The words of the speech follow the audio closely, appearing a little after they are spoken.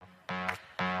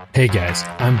Hey guys,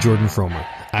 I'm Jordan Fromer.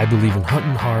 I believe in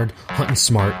hunting hard, hunting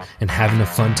smart, and having a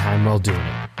fun time while doing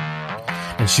it.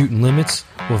 And shooting limits,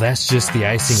 well, that's just the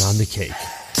icing on the cake.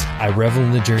 I revel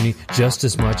in the journey just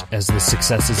as much as the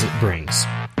successes it brings.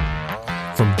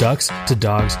 From ducks to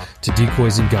dogs to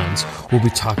decoys and guns, we'll be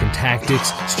talking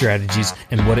tactics, strategies,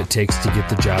 and what it takes to get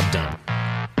the job done.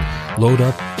 Load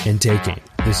up and take aim.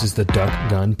 This is the Duck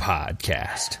Gun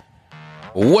Podcast.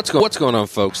 What's going on,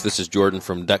 folks? This is Jordan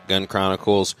from Duck Gun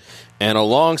Chronicles, and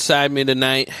alongside me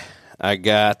tonight, I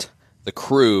got the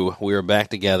crew. We are back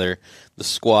together, the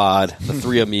squad, the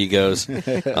three amigos.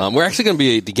 We're actually going to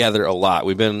be together a lot.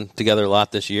 We've been together a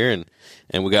lot this year,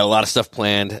 and we got a lot of stuff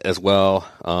planned as well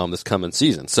this coming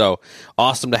season. So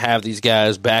awesome to have these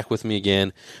guys back with me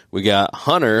again. We got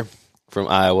Hunter from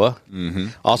Iowa,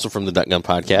 also from the Duck Gun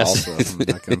Podcast. Also from the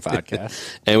Duck Gun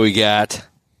Podcast. And we got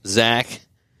Zach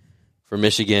from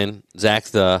Michigan. Zach,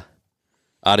 the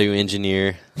audio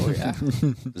engineer. Oh, yeah.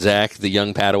 Zach, the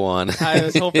young Padawan. I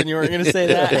was hoping you weren't going to say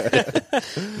that.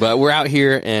 But we're out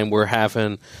here, and we're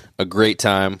having a great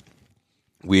time.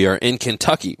 We are in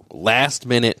Kentucky.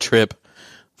 Last-minute trip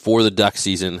for the duck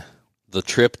season. The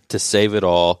trip to save it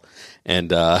all.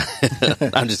 And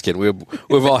I'm just kidding.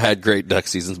 We've all had great duck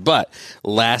seasons. But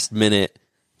last-minute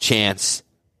chance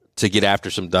to get after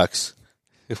some ducks.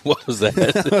 What was that?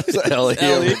 Ellie.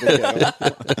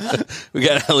 We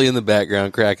got Ellie in the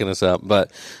background cracking us up. But,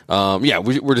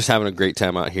 we're just having a great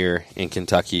time out here in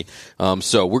Kentucky.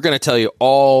 So we're going to tell you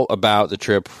all about the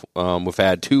trip. We've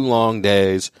had 2 long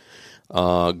days,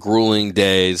 grueling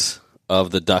days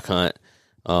of the duck hunt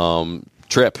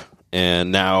trip.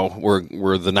 And now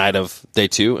we're the night of day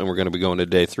 2, and we're going to be going to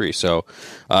day 3. So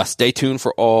stay tuned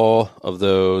for all of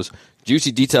those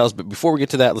juicy details. But before we get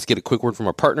to that, let's get a quick word from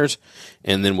our partners,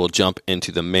 and then we'll jump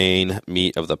into the main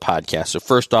meat of the podcast. So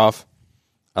first off,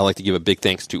 I'd like to give a big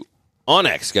thanks to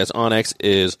onX. Guys, onX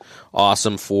is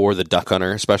awesome for the duck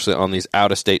hunter, especially on these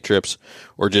out-of-state trips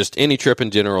or just any trip in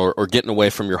general, or getting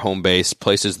away from your home base,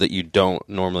 places that you don't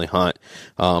normally hunt.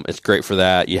 It's great for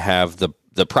that. You have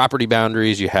the property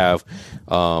boundaries, you have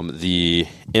the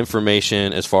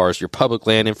information as far as your public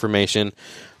land information.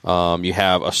 You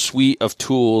have a suite of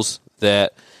tools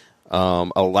that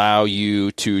allow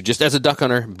you to, just as a duck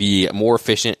hunter, be more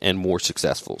efficient and more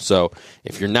successful. So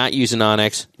if you're not using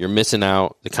onX, you're missing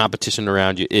out. The competition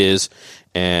around you is,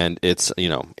 and it's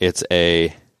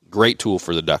a great tool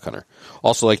for the duck hunter.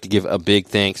 Also like to give a big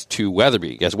thanks to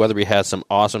Weatherby. Guys, Weatherby has some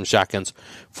awesome shotguns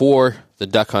for the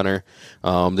duck hunter.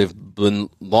 They've been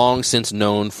long since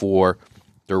known for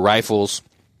their rifles,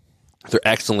 their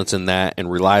excellence in that,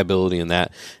 and reliability in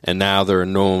that, and now they're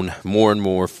known more and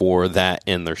more for that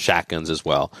in their shotguns as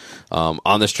well.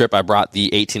 On this trip, I brought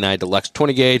the 18i Deluxe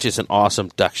 20 gauge. It's an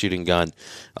awesome duck shooting gun,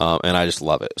 and I just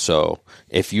love it. So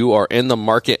if you are in the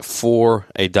market for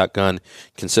a duck gun,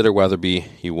 consider Weatherby.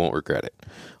 You won't regret it.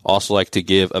 Also like to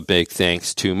give a big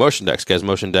thanks to Motion Decks. Guys,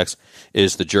 Motion Decks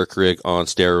is the jerk rig on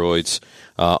steroids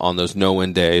on those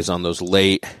no-win days, on those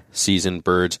late season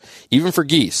birds, even for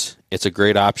geese. It's a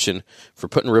great option for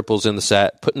putting ripples in the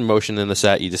set, putting motion in the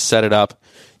set. You just set it up.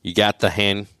 You got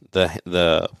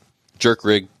the jerk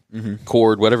rig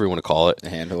cord, whatever you want to call it,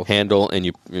 handle, and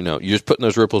you're just putting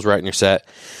those ripples right in your set.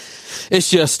 It's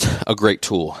just a great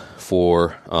tool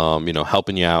for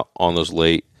helping you out on those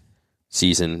late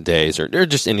season days, or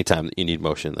just any time that you need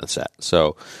motion in the set.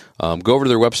 So go over to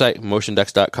their website,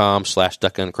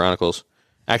 motiondex.com/duckgunchronicles.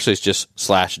 Actually, it's just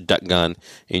 /duckgun,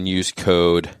 and use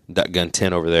code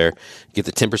duckgun10 over there. Get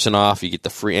the 10% off. You get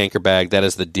the free anchor bag. That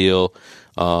is the deal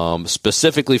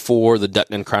specifically for the Duck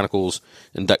Gun Chronicles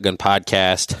and Duck Gun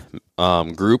Podcast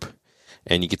group.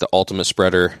 And you get the ultimate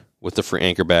spreader with the free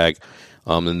anchor bag,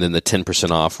 and then the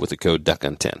 10% off with the code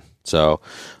duckgun10. So,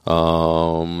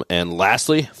 and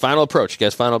lastly, Final Approach.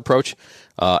 Guys, Final Approach.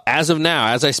 As of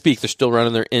now, as I speak, they're still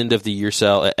running their end of the year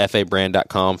sale at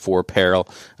fabrand.com for apparel.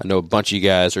 I know a bunch of you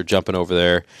guys are jumping over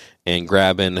there and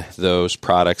grabbing those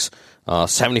products.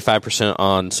 75%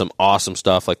 on some awesome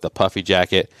stuff like the puffy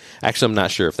jacket. Actually, I'm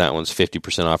not sure if that one's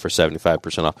 50% off or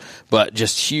 75% off, but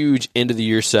just huge end of the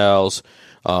year sales.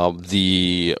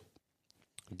 The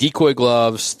decoy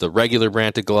gloves, the regular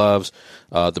Branta gloves,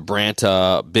 the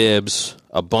Branta bibs,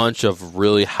 a bunch of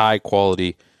really high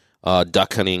quality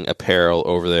duck hunting apparel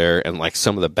over there, and like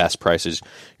some of the best prices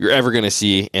you're ever going to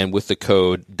see. And with the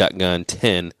code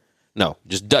duckgun10, no,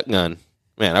 just duckgun.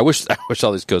 Man, I wish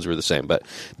all these codes were the same, but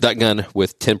duckgun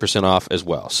with 10% off as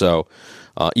well. So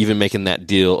even making that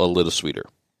deal a little sweeter.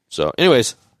 So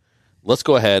anyways, let's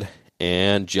go ahead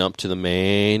and jump to the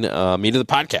main meat of the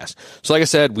podcast. So like I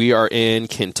said, we are in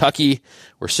Kentucky.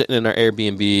 We're sitting in our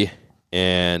Airbnb,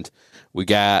 and we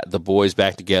got the boys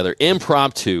back together.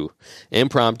 Impromptu.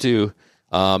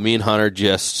 Me and Hunter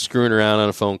just screwing around on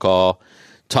a phone call,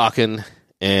 talking,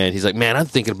 and he's like, man, I'm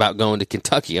thinking about going to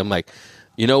Kentucky. I'm like,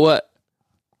 you know what?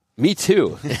 Me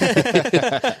too.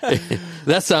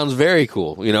 That sounds very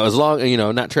cool. As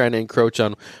long, not trying to encroach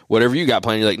on whatever you got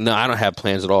planned. You're like, no, I don't have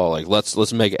plans at all. Like,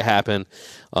 let's make it happen.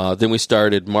 Then we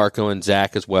started Marco and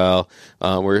Zach as well.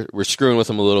 We're screwing with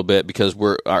them a little bit because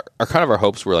our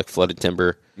hopes were like flooded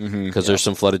timber because there's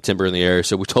some flooded timber in the area.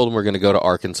 So we told him we're going to go to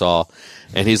Arkansas,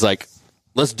 and he's like,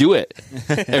 let's do it.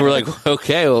 And we're like,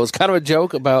 okay, well, it was kind of a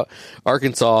joke about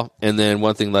Arkansas. And then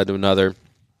one thing led to another.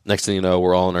 Next thing you know,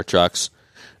 we're all in our trucks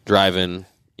driving,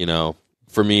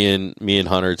 for me and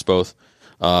Hunter, it's both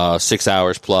 6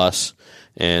 hours plus.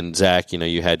 And Zach,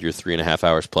 you had your 3.5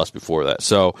 hours plus before that.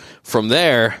 So from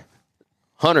there,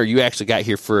 Hunter, you actually got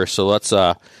here first. So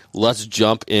let's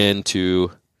jump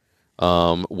into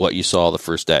what you saw the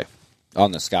first day.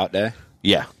 On the scout day?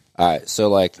 Yeah. All right.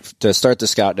 So, to start the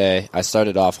scout day, I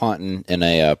started off hunting in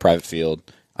a private field.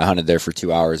 I hunted there for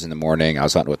 2 hours in the morning. I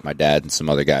was hunting with my dad and some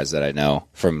other guys that I know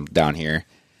from down here.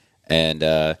 And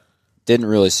didn't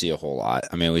really see a whole lot.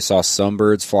 I mean, we saw some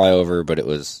birds fly over, but it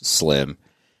was slim.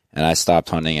 And I stopped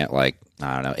hunting at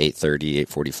 8:30,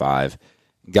 8:45.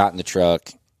 Got in the truck,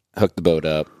 hooked the boat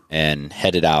up, and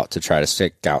headed out to try to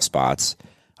stick out spots.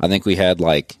 I think we had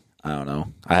I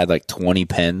had 20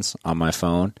 pins on my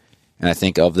phone. And I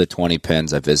think of the 20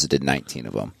 pins, I visited 19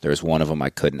 of them. There was one of them I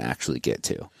couldn't actually get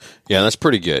to. Yeah, that's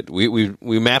pretty good.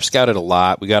 We map scouted a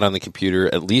lot. We got on the computer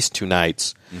at least 2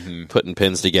 nights putting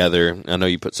pins together. I know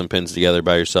you put some pins together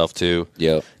by yourself too.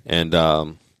 Yep. And,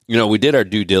 we did our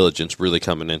due diligence really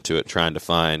coming into it, trying to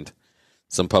find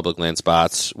some public land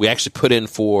spots. We actually put in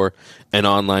for an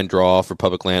online draw for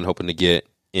public land, hoping to get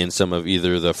in some of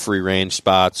either the free range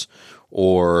spots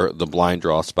or the blind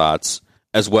draw spots,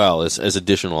 as well as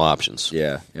additional options.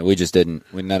 Yeah, and we just didn't.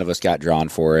 None of us got drawn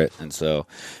for it, and so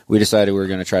we decided we were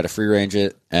going to try to free range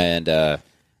it. And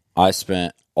I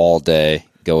spent all day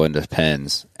going to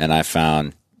pins, and I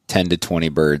found 10 to 20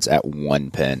 birds at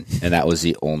one pin, and that was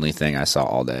the only thing I saw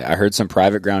all day. I heard some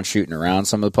private ground shooting around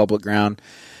some of the public ground,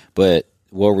 but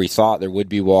where we thought there would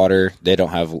be water, they don't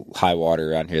have high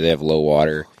water around here. They have low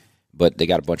water, but they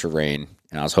got a bunch of rain.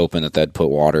 And I was hoping that they'd put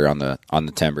water on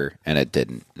the timber, and it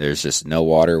didn't. There's just no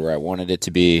water where I wanted it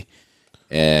to be,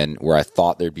 and where I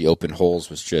thought there'd be open holes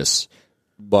was just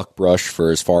buckbrush for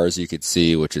as far as you could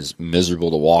see, which is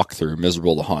miserable to walk through,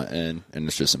 miserable to hunt in, and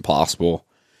it's just impossible.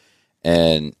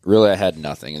 And really, I had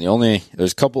nothing. And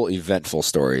there's a couple eventful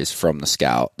stories from the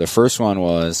scout. The first one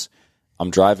was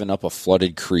I'm driving up a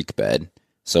flooded creek bed,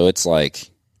 so it's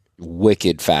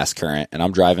wicked fast current, and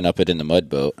I'm driving up it in the mud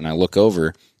boat, and I look over,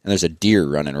 and there's a deer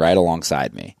running right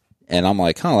alongside me. And I'm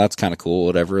like, oh, that's kind of cool,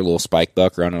 whatever, a little spike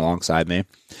buck running alongside me.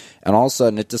 And all of a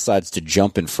sudden, it decides to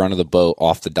jump in front of the boat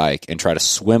off the dike and try to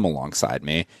swim alongside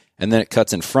me. And then it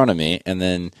cuts in front of me and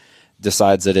then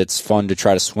decides that it's fun to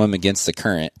try to swim against the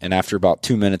current. And after about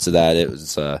 2 minutes of that,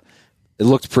 it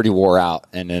looked pretty wore out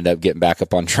and ended up getting back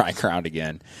up on dry ground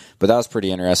again. But that was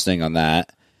pretty interesting on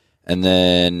that. And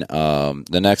then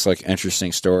the next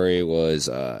interesting story was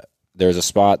there was a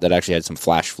spot that actually had some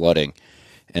flash flooding.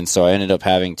 And so I ended up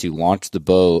having to launch the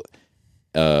boat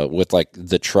with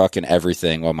the truck and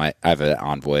everything. Well, I have an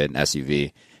Envoy, an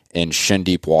SUV, in shin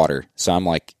deep water. So I'm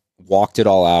walked it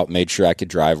all out, made sure I could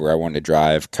drive where I wanted to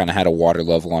drive, kind of had a water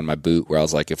level on my boot where I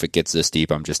was like, if it gets this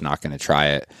deep, I'm just not going to try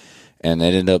it. And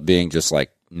it ended up being just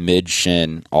mid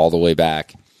shin all the way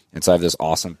back. And so I have this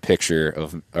awesome picture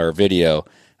or video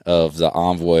of the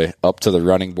Envoy up to the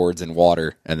running boards in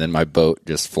water, and then my boat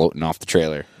just floating off the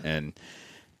trailer. And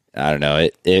I don't know,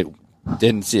 it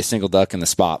didn't see a single duck in the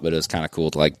spot, but it was kind of cool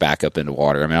to back up into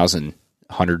water. I mean, I was in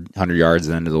 100 yards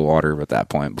into the water at that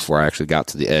point before I actually got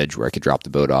to the edge where I could drop the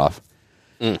boat off.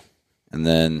 And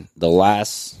then the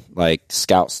last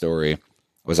scout story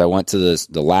was I went to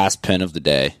the last pin of the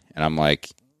day, and I'm I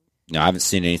haven't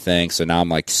seen anything, so now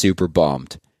I'm super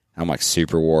bummed. I'm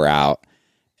super wore out.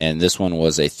 And this one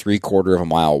was a 3/4 of a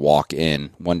mile walk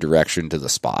in one direction to the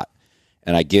spot.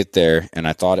 And I get there, and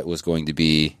I thought it was going to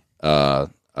be a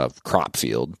crop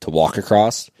field to walk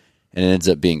across, and it ends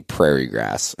up being prairie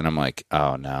grass. And I'm like,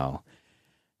 oh, no.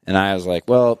 And I was like,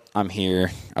 well, I'm here.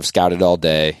 I've scouted all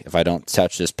day. If I don't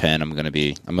touch this pin, I'm gonna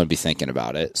be thinking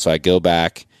about it. So I go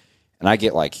back, and I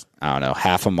get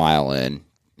half a mile in.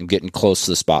 I'm getting close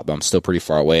to the spot, but I'm still pretty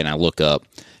far away. And I look up,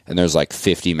 and there's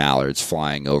 50 mallards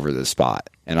flying over the spot.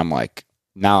 And I'm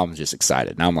now I'm just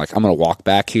excited. Now I'm I'm going to walk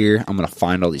back here. I'm going to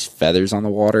find all these feathers on the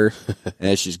water, and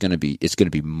it's going to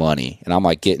be money. And I'm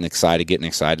getting excited.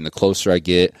 And the closer I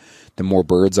get, the more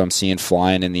birds I'm seeing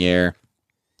flying in the air.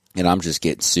 and I'm just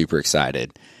getting super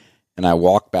excited. And I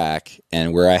walk back,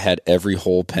 and where I had every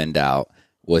hole pinned out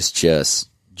was just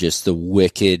the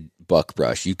wicked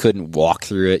buckbrush. You couldn't walk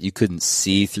through it. You couldn't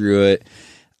see through it.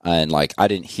 And like, I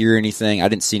didn't hear anything. I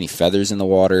didn't see any feathers in the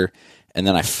water. And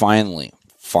then I finally,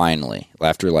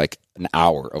 after like an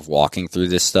hour of walking through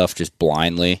this stuff, just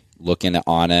blindly looking at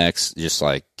Onyx, just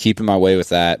like keeping my way with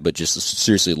that, but just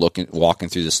seriously walking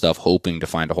through this stuff, hoping to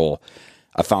find a hole.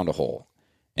 I found a hole,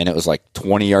 and it was like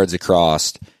 20 yards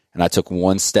across, and I took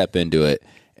one step into it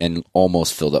and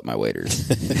almost filled up my waders.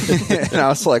 And I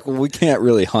was like, well, we can't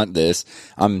really hunt this.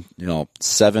 I'm,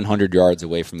 700 yards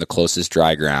away from the closest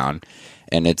dry ground,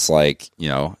 and it's like,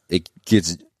 it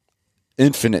gets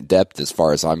infinite depth as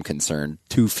far as I'm concerned,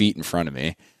 2 feet in front of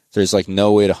me. There's like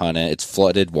no way to hunt it. It's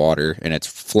flooded water, and it's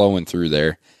flowing through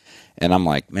there. And I'm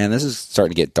like, man, this is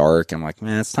starting to get dark. I'm like,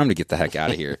 man, it's time to get the heck out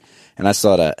of here. And I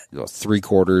still had a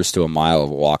 3/4 to a mile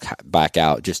of a walk back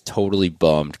out, just totally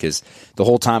bummed, because the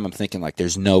whole time I'm thinking like,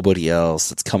 there's nobody else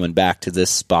that's coming back to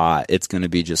this spot. It's going to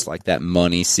be just like that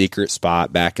money secret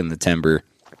spot back in the timber.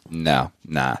 No,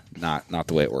 not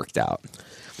the way it worked out.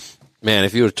 Man,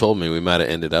 if you would have told me, we might have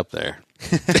ended up there.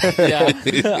 Yeah,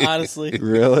 honestly.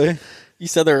 Really? You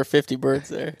said there were 50 birds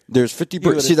there. There's 50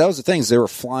 birds. See, that was the thing. They were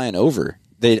flying over.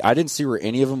 I didn't see where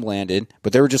any of them landed,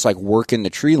 but they were just like working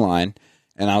the tree line.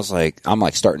 And I'm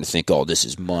like starting to think, oh, this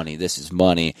is money.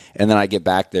 And then I get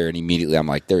back there, and immediately I'm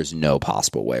like, there's no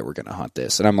possible way we're going to hunt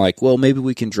this. And I'm like, well, maybe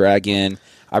we can drag in.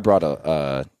 I brought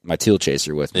my teal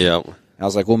chaser with me. Yeah. I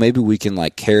was like, well, maybe we can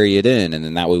like carry it in, and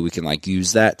then that way we can like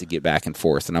use that to get back and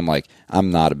forth. And I'm like,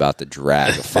 I'm not about to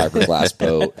drag a fiberglass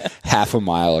boat half a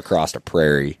mile across a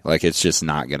prairie. Like, it's just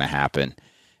not going to happen.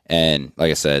 And like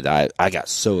I said, I got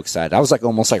so excited. I was like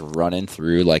almost like running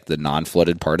through like the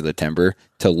non-flooded part of the timber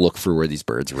to look for where these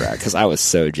birds were at, because I was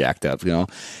so jacked up, And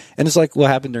it's like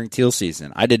what happened during teal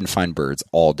season. I didn't find birds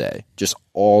all day, just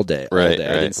all day. Right.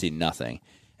 I didn't see nothing.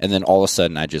 And then all of a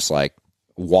sudden I just like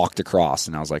walked across,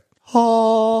 and I was like,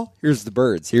 oh, here's the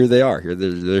birds. Here they are. Here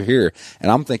they're here. And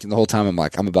I'm thinking the whole time, I'm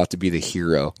like, I'm about to be the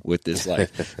hero with this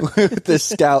like with this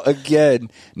scout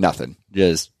again. Nothing.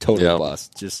 Just total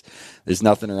bust. Just there's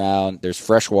nothing around. There's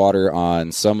fresh water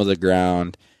on some of the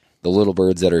ground. The little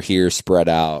birds that are here spread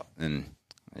out, and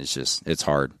it's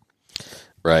hard.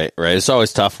 Right. It's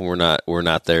always tough when we're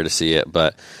not there to see it,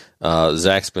 but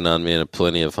Zach's been on me in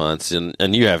plenty of hunts,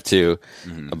 and you have too.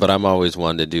 Mm-hmm. But I'm always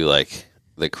one to do like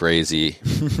the crazy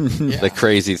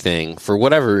thing for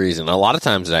whatever reason. A lot of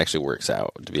times it actually works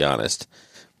out, to be honest.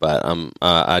 But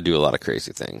I do a lot of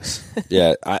crazy things.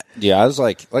 I was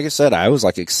like I said, I was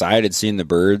like excited seeing the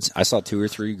birds. I saw 2 or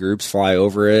 3 groups fly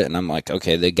over it, and I'm like,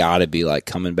 okay, they got to be like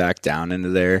coming back down into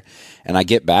there. And I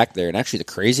get back there, and actually the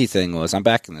crazy thing was I'm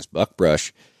back in this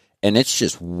buckbrush, and it's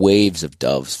just waves of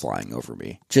doves flying over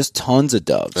me, just tons of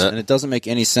doves, and it doesn't make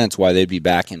any sense why they'd be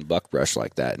back in buckbrush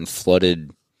like that and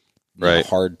flooded. Right.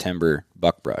 Hard timber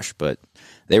buckbrush, but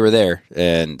they were there,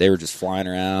 and they were just flying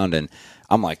around, and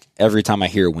I'm like, every time I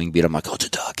hear a wing beat, I'm like, oh, it's a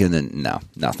duck, and then no,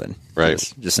 nothing.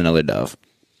 Right. Just another dove.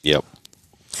 Yep.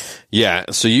 Yeah,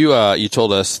 so you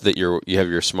told us that you have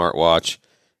your smartwatch,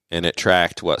 and it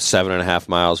tracked, 7.5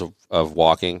 miles of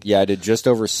walking? Yeah, I did just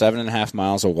over 7.5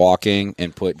 miles of walking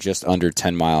and put just under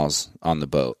 10 miles on the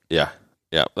boat. Yeah.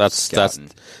 Yeah, that's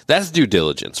due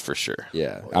diligence for sure.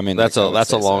 Yeah, I mean that's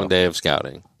a long day of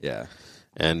scouting. Yeah,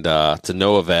 and to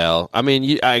no avail. I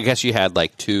mean, I guess you had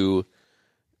like 2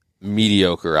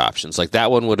 mediocre options. Like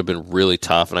that one would have been really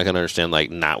tough, and I can understand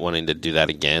like not wanting to do that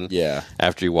again. Yeah,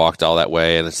 after you walked all that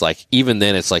way, and it's like even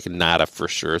then it's like not a for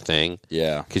sure thing.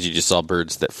 Yeah, because you just saw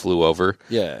birds that flew over.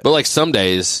 Yeah, but like some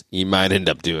days you might end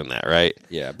up doing that, right?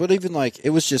 Yeah, but even like it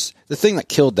was just the thing that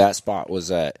killed that spot was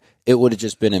that it would have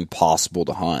just been impossible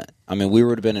to hunt. I mean, we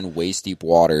would have been in waist deep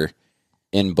water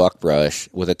in buckbrush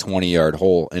with a 20-yard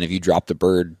hole, and if you dropped the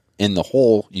bird in the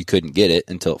hole, you couldn't get it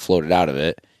until it floated out of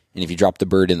it. And if you drop the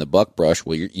bird in the buckbrush,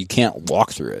 well, you can't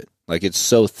walk through it. Like, it's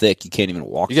so thick, you can't even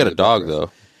walk through it. You got a dog, though.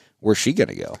 Where's she going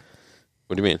to go?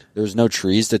 What do you mean? There's no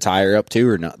trees to tie her up to,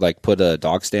 or not, like put a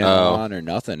dog stand on or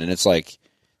nothing. And it's like,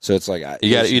 so it's like...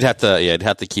 You'd have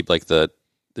to keep, like, the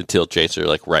teal chaser,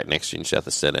 like, right next to you, and you just have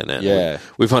to sit in it. Yeah.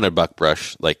 We've hunted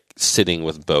buckbrush, like, sitting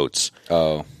with boats.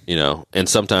 Oh. You know, and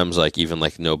sometimes, like, even,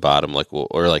 like, no bottom, like,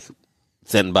 or, like,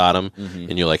 thin bottom,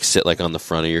 and you, like, sit, like, on the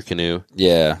front of your canoe.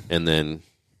 Yeah. And then,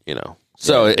 you know...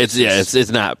 So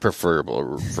it's not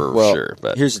preferable for sure.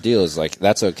 But here's the deal: is like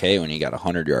that's okay when you got a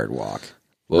 100-yard walk.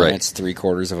 Well, when it's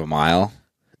 3/4 of a mile,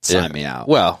 sign me out.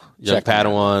 Well, young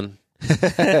Padawan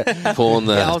pulling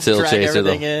the teal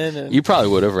chaser. You probably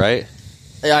would have, right?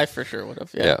 Yeah, I for sure would have.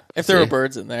 Yeah. If there were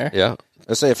birds in there. Yeah.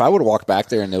 I say if I would have walked back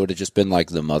there and it would have just been like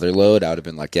the mother load, I would have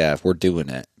been like, yeah, we're doing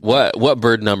it. What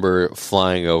bird number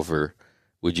flying over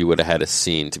would have had a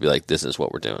scene to be like, this is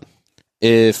what we're doing?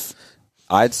 If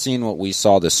I'd seen what we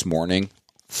saw this morning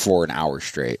for an hour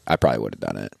straight, I probably would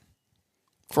have done it.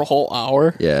 For a whole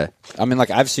hour? Yeah. I mean, like,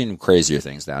 I've seen crazier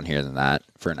things down here than that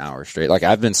for an hour straight. Like,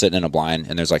 I've been sitting in a blind,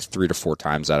 and there's like 3 to 4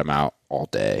 times that I'm out all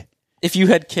day. If you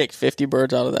had kicked 50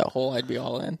 birds out of that hole, I'd be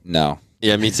all in. No.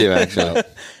 Yeah, me too, actually.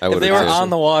 If they were on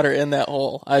the water in that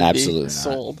hole, I'd Absolutely be not.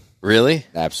 sold. Really?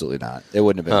 Absolutely not. It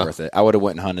wouldn't have been worth it. I would have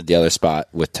went and hunted the other spot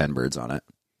with 10 birds on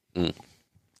it.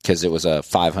 Because it was a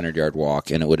 500-yard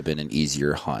walk, and it would have been an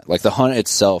easier hunt. Like, the hunt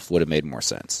itself would have made more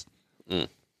sense.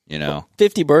 You know?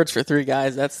 50 birds for 3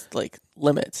 guys, that's like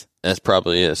limits. That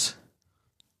probably is.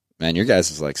 Man, your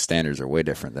guys' like standards are way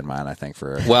different than mine, I think.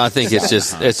 Well, I think it's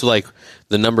just, it's like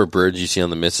the number of birds you see on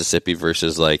the Mississippi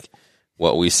versus like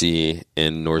what we see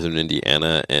in northern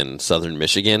Indiana and southern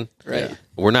Michigan. Right.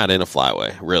 We're not in a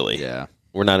flyway, really. Yeah.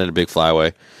 We're not in a big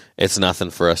flyway. It's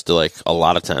nothing for us to like, a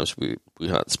lot of times we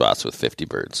hunt spots with 50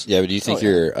 birds. Yeah, but do you think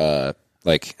your,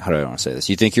 like, how do I want to say this?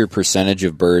 You think your percentage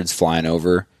of birds flying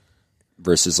over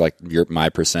versus like my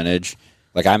percentage,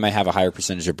 like I might have a higher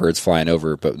percentage of birds flying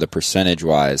over, but the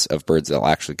percentage-wise of birds that'll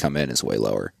actually come in is way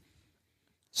lower.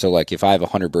 So, like, if I have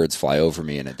 100 birds fly over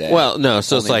me in a day, Well, no,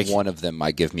 so it's only like, one of them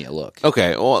might give me a look.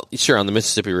 okay, well, sure, on the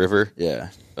Mississippi River, Yeah.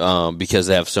 because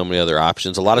they have so many other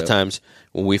options. A lot of times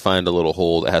when we find a little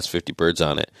hole that has 50 birds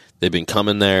on it, they've been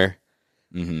coming there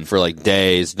for like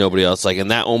days. Nobody else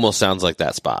and that almost sounds like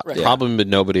that spot. Right. Probably, but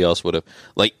nobody else would have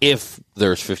like if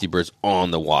there's 50 birds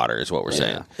on the water is what we're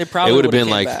saying. They probably it would have would've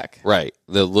been came like back. right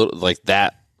the little like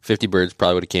that 50 birds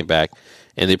probably would have came back,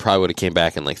 and they probably would have came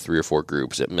back in like 3 or 4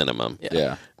 groups at minimum.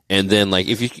 Yeah. And then like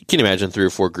if you can imagine 3 or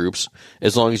 4 groups,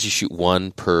 as long as you shoot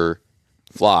one per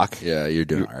flock, Yeah, you're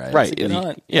doing all right. right? good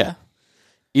hunt. Yeah.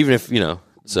 Even if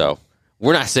so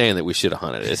we're not saying that we should have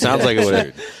hunted it. It sounds like it would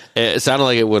have. It sounded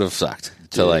like it would have sucked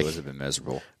to Dude, like it would have been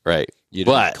miserable. right. You'd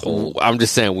have But been cold. I'm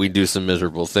just saying we do some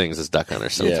miserable things as duck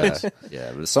hunters Yeah. sometimes. Yeah,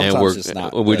 but And sometimes it's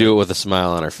not. we do it with a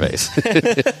smile on our face.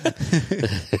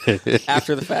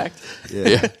 After the fact.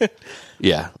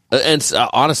 Yeah. And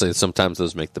honestly, sometimes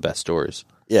those make the best stories.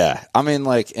 Yeah, I mean,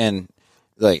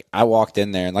 I walked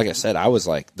in there, and like I said, I was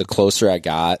like, the closer I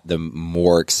got, the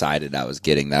more excited I was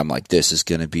getting. That I'm like, this is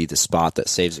going to be the spot that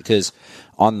saves it. Because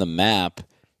on the map,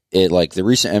 the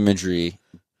recent imagery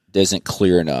isn't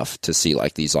clear enough to see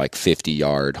like these like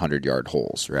 50-yard, 100-yard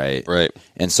holes, right? Right.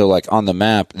 And so like on the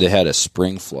map, they had a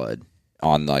spring flood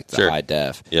on like the high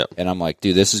def. Yep. And I'm like,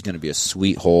 dude, this is going to be a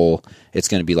sweet hole. It's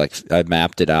going to be like, I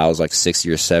mapped it out. It was like 60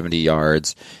 or 70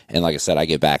 yards. And like I said, I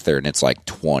get back there and it's like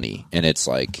 20. And it's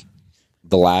like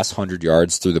the last 100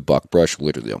 yards through the buckbrush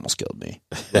literally almost killed me.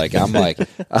 Like, and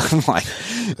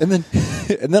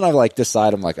then I like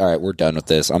decide, I'm like, all right, we're done with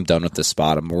this. I'm done with this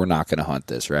spot. We're not going to hunt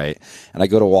this. Right. And I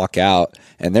go to walk out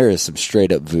and there is some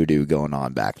straight up voodoo going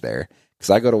on back there. Because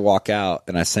I go to walk out,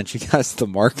 and I sent you guys the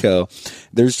Marco.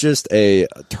 There's just a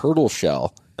turtle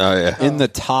shell in the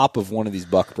top of one of these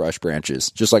buckbrush branches,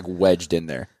 just like wedged in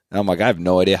there. And I'm like, I have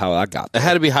no idea how that got It there.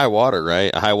 had to be high water,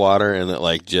 right? High water, and it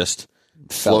like just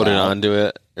floated out. onto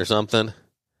it or something. It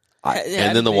had And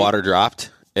then to the be. water dropped.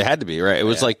 It had to be, right? It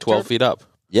was like 12 feet up.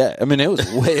 Yeah, I mean, it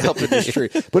was way up in this tree.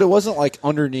 But it wasn't like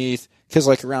underneath, because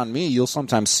like around me, you'll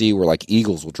sometimes see where like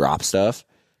eagles will drop stuff.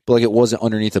 But like it wasn't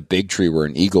underneath a big tree where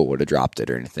an eagle would have dropped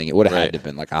it or anything. It would have had to have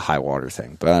been like a high water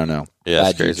thing. But I don't know. Yeah, Bad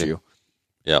it's crazy. juju.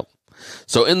 Yep.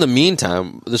 So in the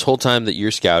meantime, this whole time that you're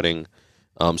scouting,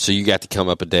 so you got to come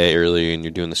up a day early and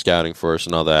you're doing the scouting for us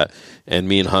and all that. And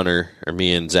me and Hunter, or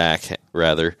me and Zach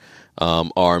rather,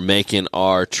 are making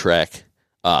our trek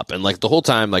up. And like the whole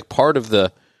time, like part of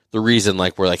the reason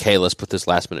like we're like, hey, let's put this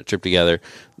last minute trip together.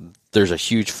 There's a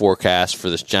huge forecast for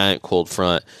this giant cold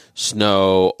front,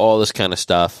 snow, all this kind of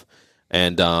stuff.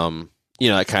 And,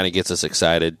 it kind of gets us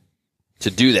excited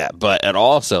to do that. But it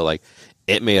also, like,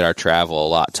 it made our travel a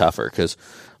lot tougher because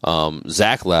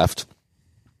Zach left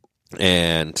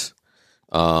and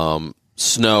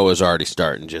snow is already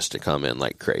starting just to come in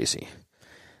like crazy.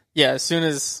 Yeah, as soon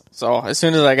as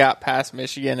I got past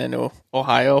Michigan and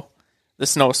Ohio, the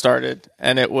snow started,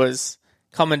 and it was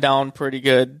coming down pretty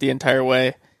good the entire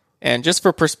way. And just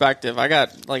for perspective, I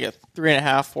got like a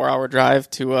 3.5-4 hour drive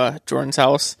to Jordan's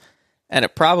house, and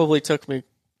it probably took me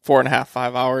 4.5,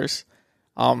 5 hours.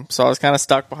 So I was kind of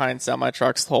stuck behind semi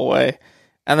trucks the whole way.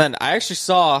 And then I actually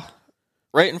saw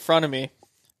right in front of me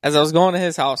as I was going to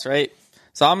his house, right?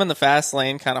 So I'm in the fast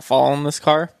lane, kind of following this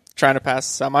car, trying to pass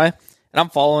the semi, and I'm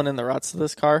following in the ruts of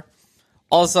this car.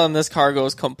 All of a sudden, this car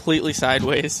goes completely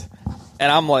sideways,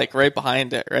 and I'm like right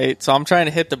behind it, right? So I'm trying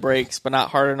to hit the brakes, but not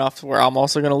hard enough to where I'm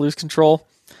also going to lose control.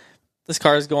 This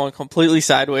car is going completely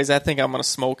sideways. I think I'm going to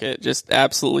smoke it. Just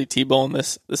absolutely T-bone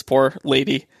this poor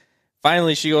lady.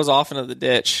 Finally, she goes off into the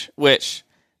ditch, which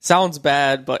sounds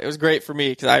bad, but it was great for me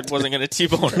because I wasn't going to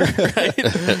T-bone her.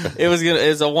 Right? It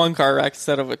was a one-car wreck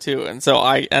instead of a two, and so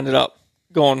I ended up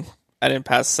going. I didn't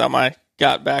pass the semi,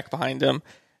 got back behind him,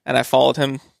 and I followed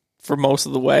him for most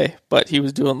of the way. But he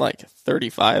was doing like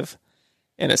 35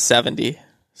 in a 70,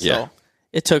 so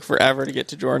it took forever to get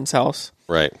to Jordan's house.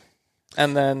 Right,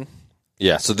 and then.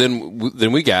 Yeah, so then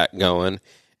we got going,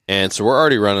 and so we're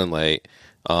already running late,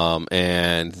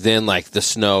 and then, like, the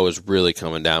snow is really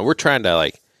coming down. We're trying to,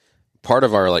 like, part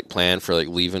of our, like, plan for, like,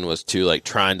 leaving was to, like,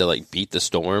 trying to, like, beat the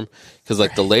storm, because,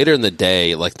 like, the later in the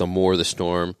day, like, the more the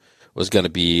storm was going to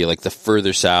be, like, the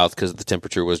further south, because the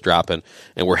temperature was dropping,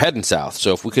 and we're heading south.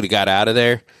 So if we could have got out of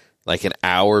there, like, an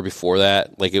hour before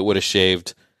that, like, it would have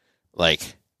shaved,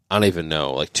 like, I don't even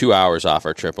know, like, 2 hours off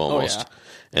our trip almost. Oh, yeah.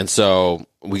 And so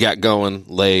we got going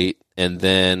late, and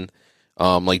then,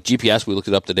 like, GPS, we looked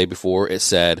it up the day before. It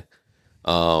said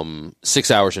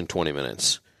 6 hours and 20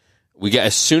 minutes.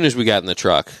 As soon as we got in the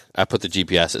truck, I put the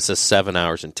GPS. It says 7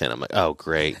 hours and 10. I'm like, oh,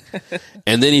 great.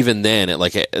 And then even then,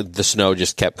 the snow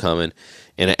just kept coming,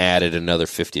 and it added another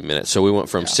 50 minutes. So we went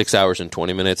from 6 hours and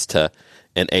 20 minutes to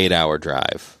an 8-hour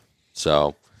drive.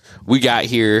 So we got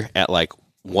here at, like,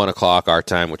 1 o'clock our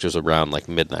time, which was around, like,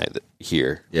 midnight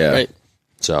here. Yeah. Right.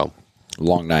 So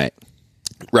Long night.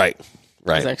 Right.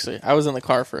 Right. I was in the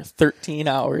car for 13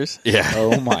 hours. Yeah.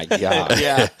 Oh my god.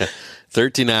 Yeah.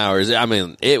 13 hours. I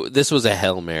mean, this was a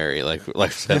Hail Mary. Like I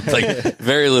said, like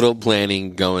very little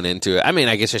planning going into it. I mean,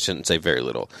 I guess I shouldn't say very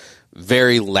little.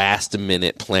 Very last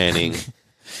minute planning.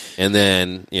 And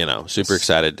then, super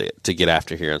excited to get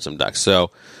after here on some ducks.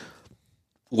 So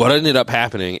what ended up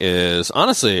happening is,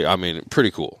 honestly, I mean,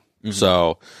 pretty cool. Mm-hmm.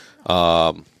 So,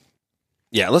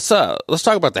 yeah, let's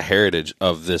talk about the heritage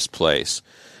of this place.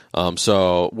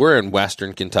 So we're in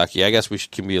Western Kentucky. I guess we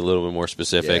can be a little bit more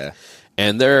specific. Yeah.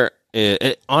 And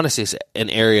honestly, it's an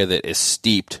area that is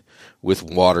steeped with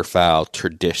waterfowl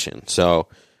tradition. So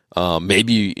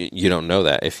maybe you don't know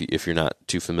that if you're not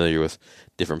too familiar with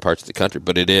different parts of the country,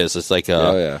 but it is. It's like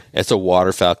it's a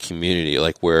waterfowl community.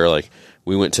 Like where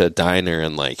we went to a diner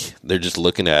and like they're just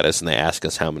looking at us and they ask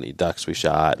us how many ducks we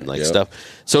shot and like stuff.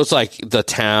 So it's like the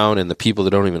town and the people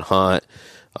that don't even hunt,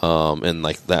 and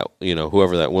like that,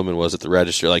 whoever that woman was at the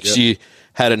register, like she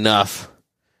had enough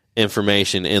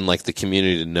information in like the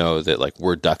community to know that like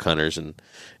we're duck hunters and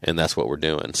that's what we're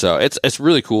doing. So it's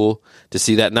really cool to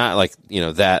see that. Not like,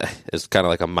 that is kind of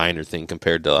like a minor thing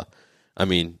compared to, I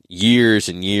mean, years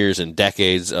and years and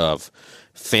decades of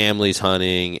families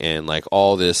hunting and like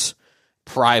all this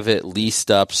private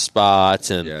leased up spots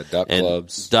and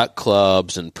duck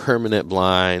clubs and permanent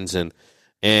blinds and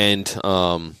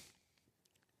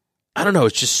I don't know,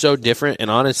 it's just so different, and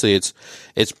honestly it's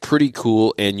pretty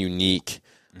cool and unique,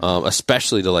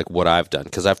 especially to like what I've done,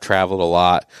 because I've traveled a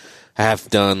lot. I have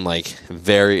done like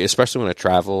especially when I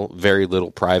travel, very little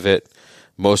private.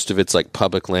 Most of it's like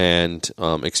public land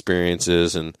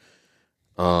experiences, and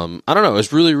I don't know.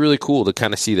 It's really, really cool to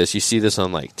kind of see this. You see this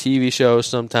on like TV shows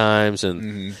sometimes,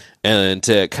 and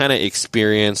to kind of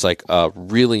experience like a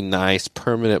really nice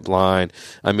permanent blind.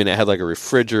 I mean, it had like a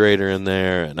refrigerator in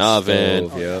there, an oven.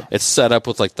 It's set up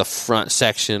with like the front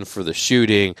section for the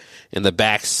shooting, and the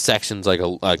back section's like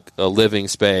a living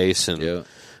space, and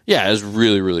yeah, it's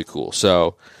really, really cool.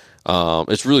 So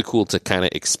it's really cool to kind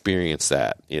of experience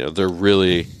that. They're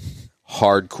really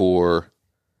hardcore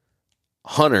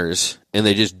hunters, and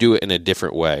they just do it in a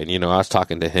different way. And I was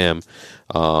talking to him,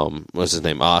 what's his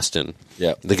name, Austin,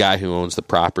 the guy who owns the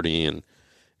property,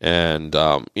 and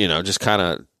just kind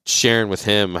of sharing with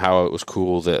him how it was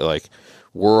cool that like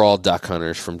we're all duck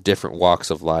hunters from different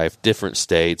walks of life, different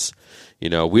states. We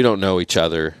don't know each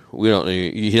other.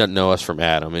 He doesn't know us from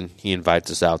Adam, and he invites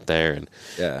us out there,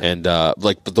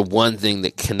 but the one thing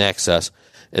that connects us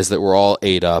is that we're all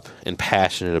ate up and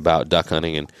passionate about duck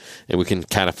hunting, and we can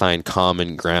kind of find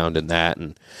common ground in that,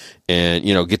 and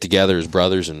get together as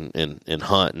brothers and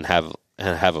hunt and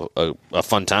have a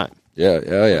fun time.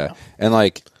 Yeah. And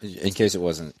like, in case it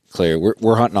wasn't clear,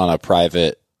 we're hunting on a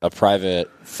private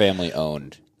family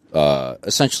owned,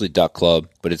 essentially duck club,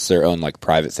 but it's their own like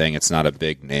private thing. It's not a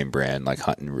big name brand like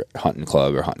hunting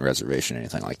club or hunting reservation,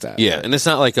 anything like that. Yeah, and it's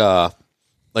not like a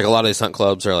lot of these hunt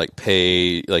clubs are like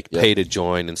pay to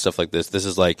join and stuff like this. This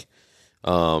is like,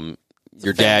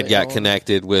 your dad got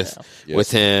connected with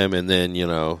him, and then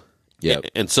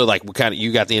and so like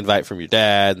you got the invite from your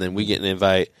dad, and then we get an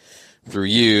invite through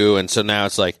you, and so now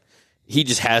it's like he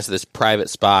just has this private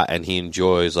spot, and he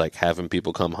enjoys like having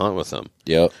people come hunt with him.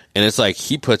 Yep. And it's like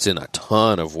he puts in a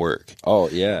ton of work. Oh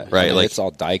yeah. Right, I mean, like- it's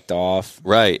all diked off.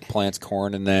 Right. Plants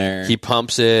corn in there. He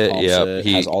pumps it. pumps Yep. it,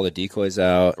 He has all the decoys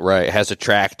out. right has a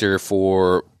tractor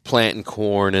for planting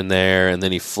corn in there, and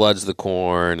then he floods the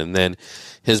corn, and then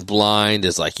his blind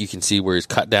is like you can see where he's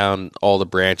cut down all the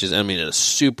branches. I mean, it's a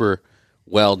super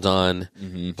well done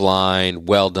blind,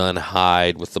 well done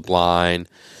hide with the blind.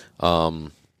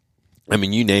 I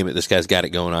mean, you name it, this guy's got it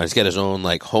going on. He's got his own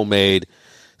like homemade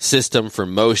system for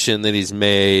motion that he's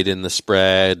made in the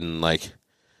spread, and like,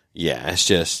 yeah, it's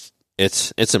just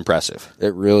it's impressive.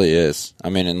 It really is. I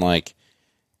mean, and like,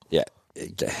 yeah,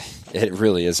 it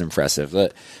really is impressive.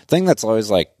 The thing that's always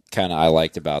like kind of I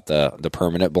liked about the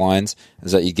permanent blinds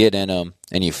is that you get in them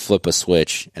and you flip a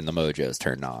switch and the mojo's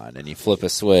turned on, and you flip a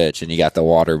switch and you got the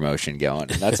water motion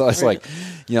going. And that's always like,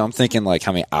 you know, I'm thinking like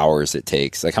how many hours it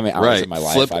takes, like how many hours Right. of my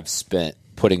life Flip- I've spent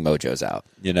putting mojos out,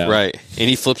 you know? Right, and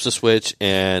he flips the switch,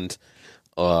 and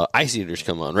ice eaters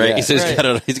come on. Right, Yeah. he says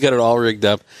Right. he's got it all rigged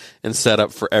up and set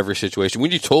up for every situation.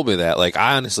 When you told me that, like,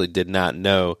 I honestly did not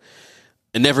know.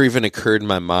 It never even occurred in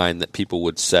my mind that people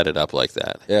would set it up like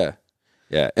that. Yeah.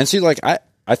 Yeah. And see, like, I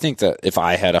think that if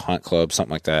I had a hunt club,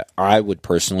 something like that, I would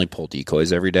personally pull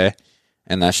decoys every day.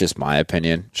 And that's just my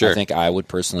opinion. Sure. I think I would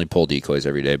personally pull decoys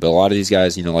every day. But a lot of these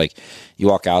guys, you know, like, you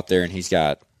walk out there and he's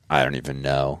got, I don't even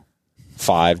know,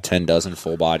 5-10 dozen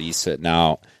full bodies sitting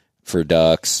out for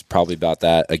ducks, probably about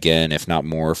that again, if not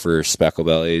more, for speckle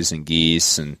bellies and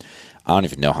geese. And I don't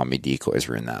even know how many decoys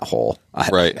were in that hole.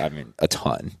 Right. I mean, a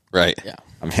ton. Right. Yeah.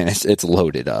 I mean, it's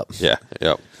loaded up. Yeah.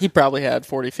 Yep. He probably had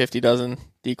 40, 50 dozen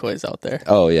decoys out there.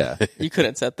 Oh, yeah. You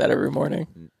couldn't set that every morning.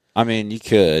 I mean, you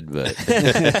could, but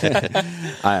I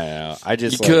don't know. I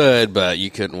just You could, but you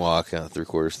couldn't walk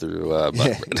 3/4 through.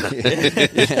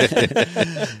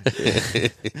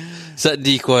 Set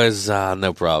decoys,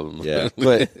 no problem. Yeah,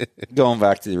 but going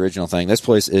back to the original thing, this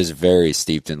place is very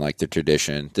steeped in like the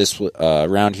tradition. This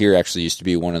around here actually used to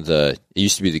be it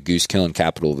used to be the goose killing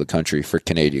capital of the country for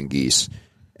Canadian geese,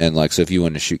 and like so if you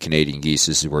wanted to shoot Canadian geese,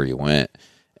 this is where you went,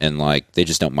 and like they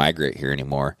just don't migrate here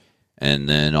anymore. And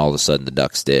then all of a sudden the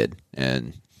ducks did,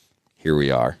 and here we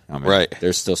are. I mean, Right.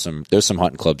 There's some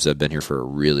hunting clubs that have been here for a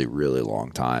really, really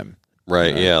long time.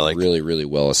 Right. Yeah. Like really, really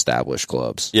well established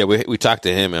clubs. yeah, we talked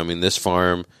to him. I mean, this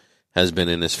farm has been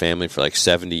in his family for like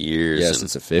 70 years. Yeah, and-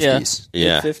 since the 50s.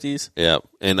 Yeah. 50s. Yeah,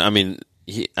 and I mean,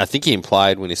 I think he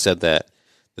implied when he said that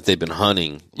they've been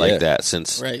hunting like Yeah. that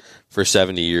since Right. for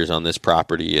 70 years on this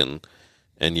property, and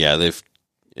yeah, they've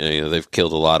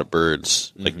killed a lot of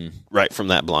birds like right from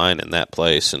that blind in that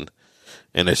place, and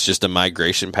it's just a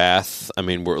migration path. I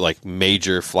mean, we're like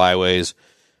major flyways.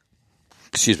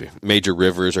 Major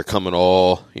rivers are coming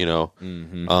all,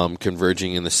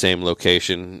 converging in the same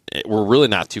location. We're really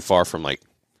not too far from like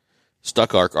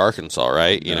Stuckark, Arkansas,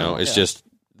 right? You know, it's just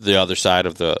the other side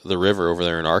of the river over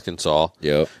there in Arkansas.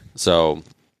 Yep. So,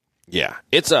 yeah,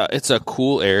 it's a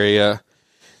cool area,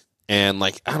 and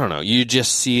like I don't know, you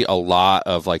just see a lot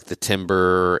of like the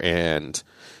timber and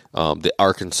the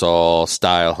Arkansas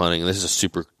style hunting. This is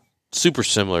super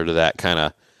similar to that kind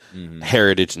of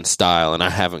heritage and style, and I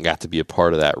haven't got to be a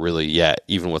part of that really yet,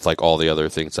 even with like all the other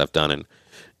things I've done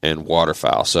in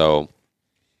waterfowl. So,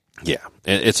 yeah,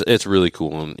 it's really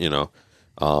cool, and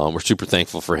we're super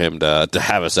thankful for him to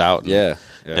have us out,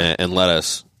 and let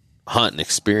us hunt and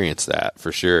experience that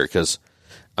for sure. Because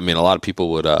I mean, a lot of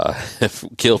people would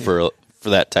kill for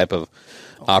that type of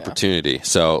opportunity.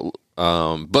 So,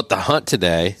 but the hunt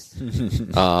today,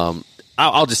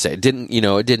 I'll just say it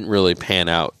didn't really pan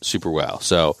out super well.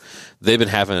 So they've been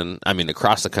having, I mean,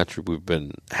 across the country, we've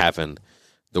been having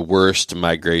the worst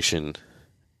migration,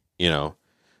 pretty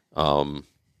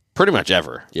much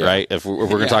ever, right? If we're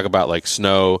going to talk about like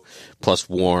snow plus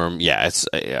warm, it's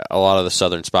a lot of the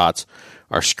southern spots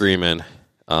are screaming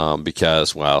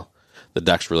because, well, the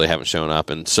ducks really haven't shown up.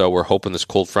 And so we're hoping this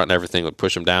cold front and everything would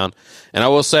push them down. And I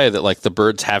will say that like the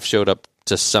birds have showed up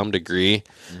to some degree.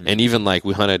 And even like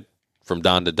we hunted from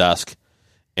dawn to dusk,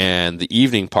 and the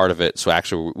evening part of it. So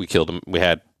actually we killed them. We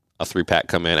had a 3-pack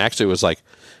come in. Actually, it was like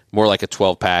more like a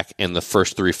 12-pack, and the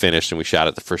first 3 finished, and we shot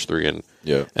at the first 3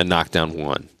 and knocked down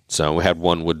 1. So we had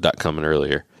 1 wood duck coming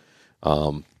earlier.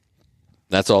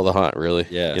 That's all the hunt, really.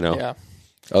 Yeah. Yeah.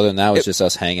 Other than that, it was just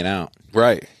us hanging out.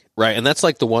 Right. And that's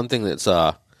like the one thing that's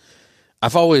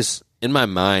I've always in my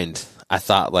mind, I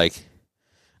thought like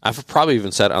I've probably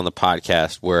even said it on the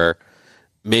podcast where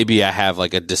maybe I have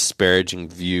like a disparaging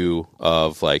view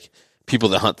of like people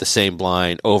that hunt the same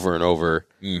blind over and over.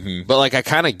 Mm-hmm. But like I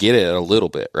kind of get it a little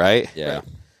bit, right? Yeah.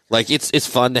 Like it's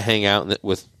fun to hang out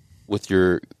with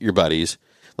your buddies.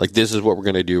 like this is what we're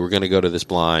going to do. We're going to go to this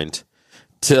blind.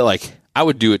 To like, I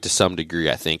would do it to some degree.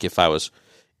 I think if I was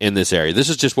in this area, this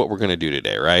is just what we're going to do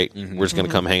today, right? We're just going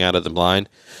to come hang out at the blind.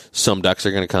 Some ducks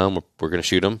are going to come. We're going to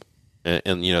shoot them,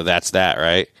 and you know that's that,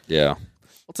 right? Yeah.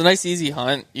 It's a nice, easy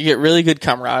hunt. You get really good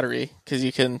camaraderie because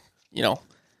you can,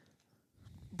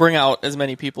 bring out as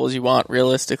many people as you want.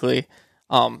 Realistically,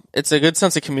 it's a good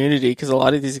sense of community because a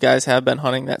lot of these guys have been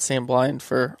hunting that same blind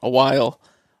for a while.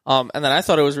 And then I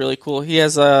thought it was really cool. He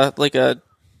has a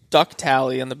duck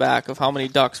tally in the back of how many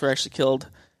ducks were actually killed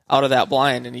out of that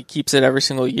blind, and he keeps it every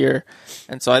single year.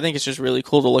 And so I think it's just really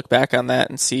cool to look back on that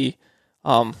and see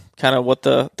kind of what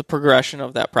the progression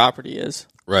of that property is.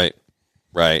 Right.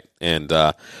 And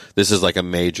this is like a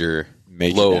major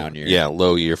low down year. Yeah,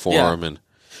 low year for them. And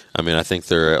I mean, I think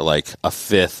they're at like a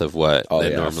fifth of what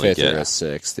they normally a fifth get. or a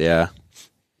sixth, yeah.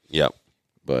 Yep.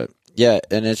 But yeah,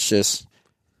 and it's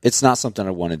not something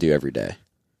I want to do every day.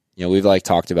 We've like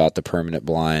talked about the permanent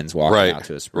blinds walking out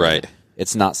to a spring. Right.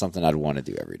 It's not something I'd want to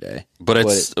do every day. But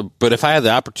if I had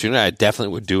the opportunity, I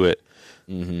definitely would do it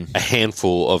a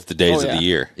handful of the days of the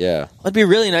year. Yeah. It'd be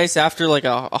really nice after like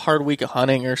a hard week of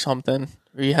hunting or something,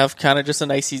 where you have kind of just a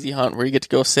nice, easy hunt where you get to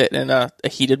go sit in a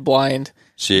heated blind,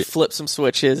 flip some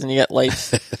switches, and you get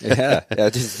lights. yeah,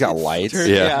 just got lights.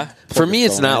 Yeah. For me,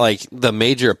 it's not like the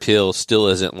major appeal still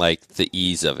isn't like the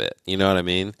ease of it. You know what I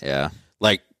mean? Yeah.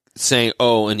 Like saying,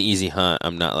 "Oh, an easy hunt."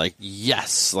 I'm not like,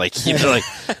 "Yes," like you know,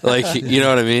 like you know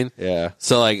what I mean? Yeah.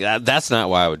 So like that's not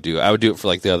why I would do it. I would do it for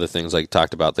like the other things, like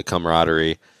talked about the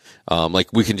camaraderie.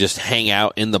 Like we can just hang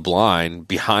out in the blind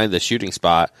behind the shooting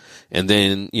spot, and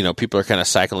then people are kind of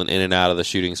cycling in and out of the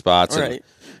shooting spots, right.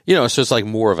 and it's just like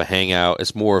more of a hangout.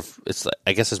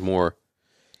 I guess it's more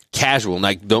casual. And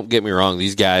like, don't get me wrong,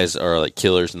 these guys are like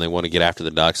killers, and they want to get after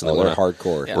the ducks, and they're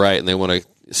hardcore, right? And they want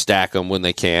to stack them when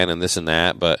they can, and this and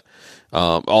that. But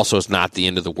also, it's not the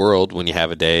end of the world when you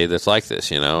have a day that's like this,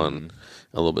 and a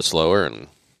little bit slower. And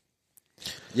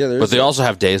but they also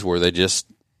have days where they just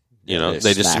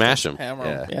they just smash them,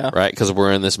 right? Because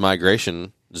we're in this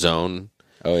migration zone.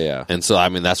 Oh yeah, and so I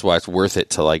mean that's why it's worth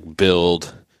it to like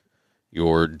build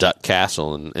your duck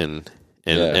castle and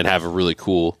have a really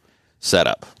cool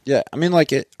setup. Yeah, I mean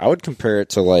I would compare it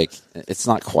to like it's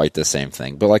not quite the same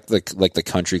thing, but like the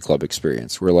country club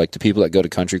experience, where like the people that go to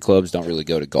country clubs don't really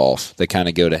go to golf; they kind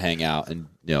of go to hang out and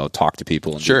talk to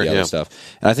people and do the other stuff.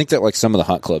 And I think that like some of the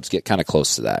hunt clubs get kind of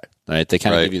close to that. Right? They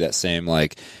kind of give you that same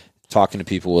like talking to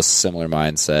people with a similar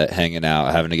mindset, hanging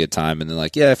out, having a good time, and then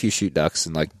like, if you shoot ducks,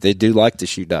 and like they do like to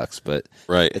shoot ducks, but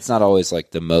it's not always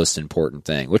like the most important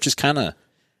thing, which is kind of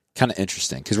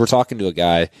interesting because we're talking to a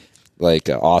guy like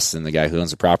Austin, the guy who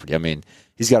owns the property. I mean,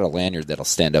 he's got a lanyard that'll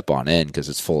stand up on end because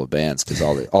it's full of bands because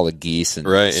all the geese and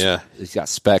he's got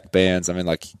spec bands. I mean,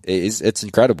 like it's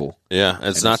incredible. Yeah,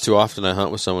 it's not too often I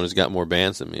hunt with someone who's got more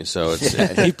bands than me, so it's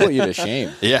he put you to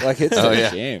shame. Yeah, like it's a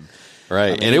shame.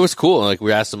 Right, I mean, and it was cool. Like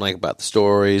we asked him like about the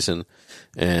stories and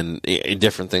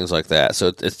different things like that. So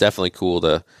it's definitely cool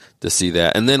to see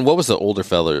that. And then what was the older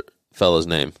fella's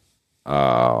name? Oh,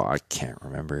 I can't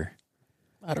remember.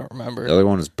 I don't remember. The other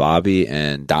one was Bobby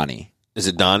and Donnie. Is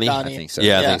it Donnie? I think so.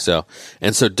 Yeah, I think so.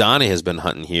 And so Donnie has been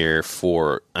hunting here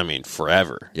for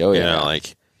forever. Oh yeah,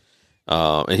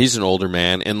 and he's an older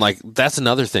man. And like that's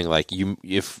another thing. Like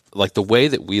if the way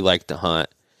that we like to hunt,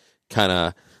 kind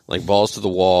of. Like balls to the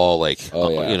wall, like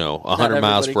 100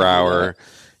 miles per hour.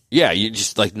 Yeah, you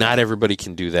just like not everybody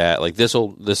can do that. Like this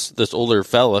older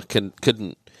fella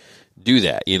couldn't do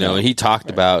that, And he talked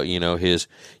about his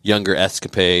younger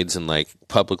escapades and like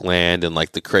public land and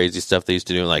like the crazy stuff they used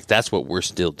to do. And like that's what we're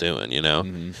still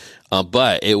doing,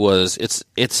 But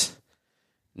it's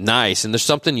nice, and there's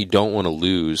something you don't want to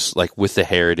lose, like with the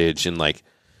heritage and like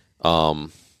the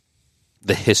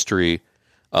history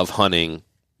of hunting.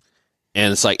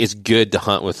 And it's like it's good to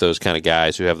hunt with those kind of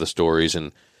guys who have the stories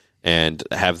and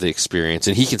have the experience.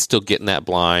 And he can still get in that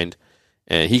blind,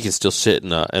 and he can still sit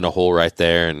in a hole right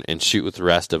there and shoot with the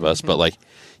rest of us. Mm-hmm. But like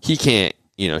he can't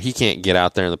get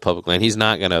out there in the public land. He's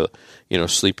not gonna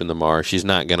sleep in the marsh. He's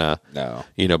not gonna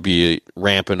be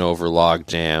ramping over log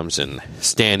jams and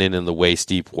standing in the waist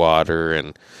deep water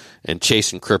and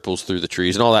chasing cripples through the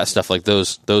trees and all that stuff. Like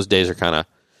those days are kind of.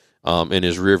 In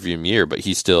his rearview mirror, but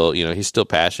he's still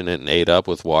passionate and ate up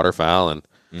with waterfowl, and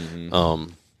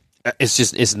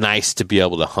it's nice to be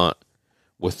able to hunt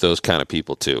with those kind of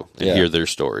people too and hear their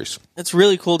stories. It's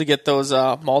really cool to get those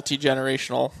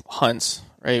multi-generational hunts,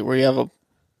 right? Where you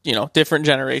have different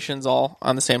generations all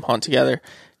on the same hunt together.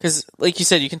 Because, like you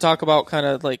said, you can talk about kind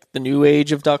of like the new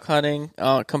age of duck hunting,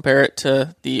 compare it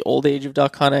to the old age of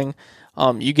duck hunting.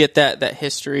 You get that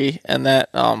history and that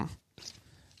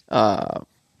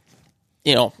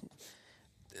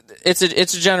it's a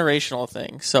generational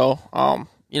thing. So,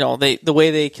 the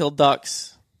way they killed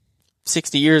ducks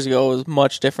 60 years ago was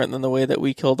much different than the way that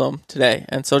we killed them today.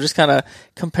 And so just kind of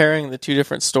comparing the two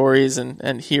different stories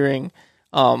and hearing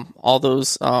all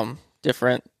those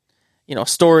different,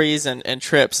 stories and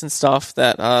trips and stuff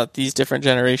that these different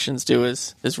generations do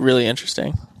is really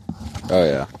interesting. Oh,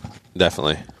 yeah.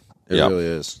 Definitely. It really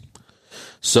is.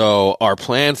 So our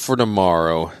plan for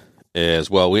tomorrow is,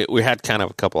 we had kind of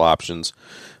a couple options.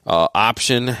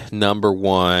 Option number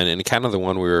one, and kind of the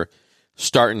one we were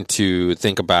starting to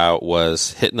think about,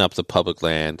 was hitting up the public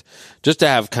land just to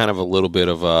have kind of a little bit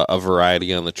of a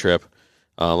variety on the trip.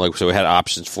 So we had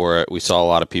options for it. We saw a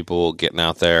lot of people getting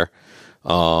out there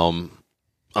on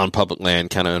public land,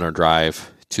 kind of in our drive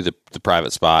to the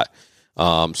private spot.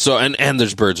 And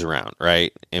there's birds around,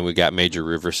 right? And we got major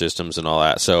river systems and all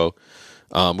that. So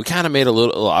we kind of made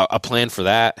a plan for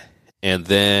that, and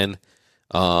then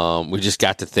we just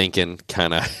got to thinking,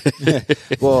 kind of.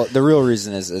 Well, the real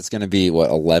reason is it's going to be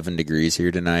 11 degrees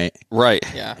here tonight, right?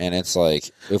 Yeah, and it's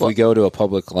like if we go to a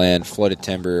public land, flooded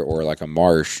timber, or like a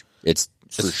marsh, it's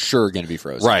for sure going to be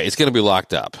frozen. Right, it's going to be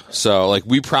locked up. So, like,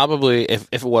 we probably, if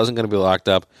it wasn't going to be locked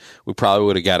up, we probably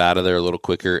would have got out of there a little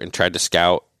quicker and tried to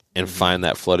scout and find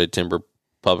that flooded timber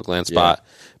public land spot.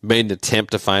 Made an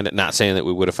attempt to find it. Not saying that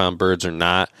we would have found birds or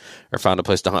not, or found a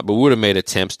place to hunt, but we would have made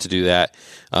attempts to do that.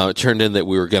 It turned in that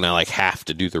we were going to have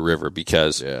to do the river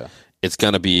because it's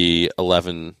going to be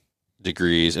 11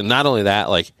 degrees, and not only that,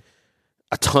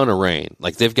 a ton of rain.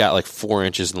 They've got 4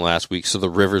 inches in the last week, so the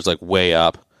river's way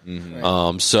up.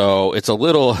 Mm-hmm. So it's a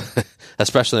little,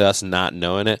 especially us not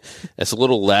knowing it, it's a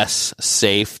little less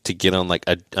safe to get on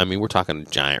we're talking a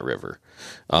giant river,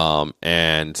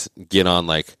 and get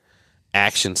on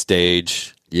action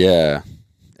stage. Yeah.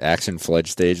 Action flood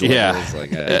stage.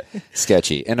 Yeah.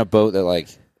 Sketchy. In a boat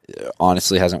that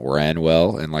honestly hasn't ran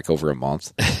well in over a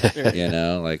month.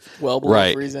 Well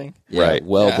below freezing. Yeah, right.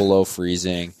 Below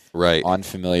freezing. Right.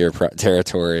 Unfamiliar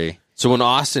territory. So when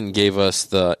Austin gave us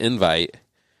the invite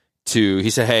he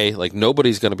said, hey,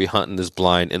 nobody's going to be hunting this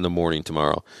blind in the morning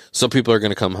tomorrow. Some people are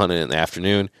going to come hunting in the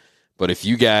afternoon, but if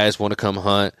you guys want to come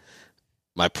hunt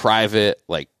my private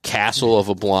castle of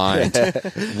a blind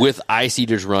with ice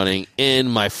eaters running in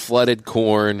my flooded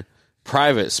corn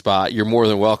private spot, you're more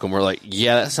than welcome. We're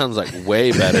yeah, that sounds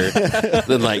way better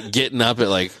than getting up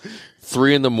at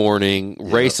 3 a.m,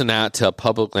 racing out to a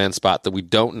public land spot that we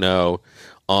don't know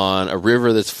on a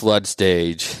river that's flood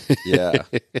stage. Yeah.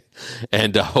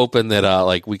 And hoping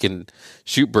that we can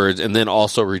shoot birds and then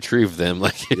also retrieve them.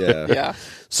 Yeah.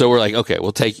 So we're okay,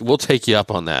 we'll take you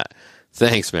up on that.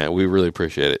 Thanks, man. We really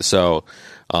appreciate it. So,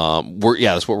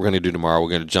 that's what we're going to do tomorrow. We're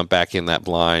going to jump back in that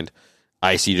blind.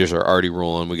 Ice eaters are already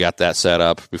rolling. We got that set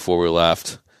up before we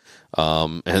left.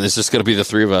 And it's just going to be the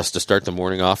three of us to start the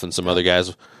morning off, and some other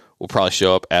guys will probably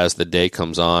show up as the day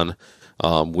comes on,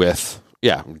 with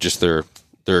just their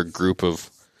group of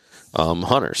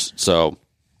hunters. So,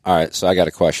 all right. So I got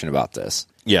a question about this.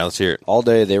 Yeah, let's hear it. All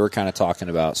day they were kind of talking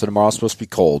about. So tomorrow's supposed to be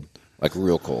cold,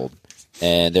 real cold.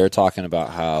 And they were talking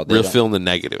about how real feeling the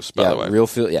negatives, by the way. Real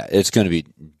feel, it's going to be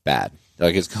bad.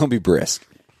 It's going to be brisk.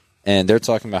 And they're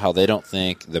talking about how they don't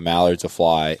think the mallards will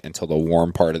fly until the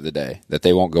warm part of the day. That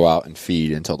they won't go out and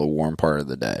feed until the warm part of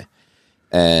the day.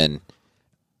 And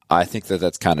I think that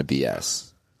that's kind of BS.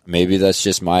 Maybe that's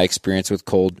just my experience with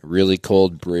really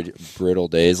cold, brittle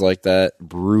days like that.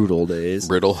 Brutal days.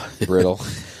 Brittle.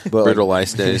 But brittle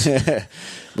ice days.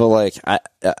 But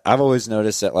I've always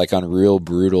noticed that on real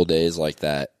brutal days like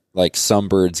that, some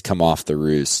birds come off the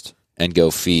roost and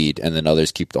go feed, and then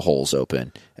others keep the holes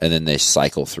open, and then they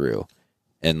cycle through,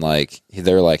 and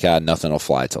they're nothing will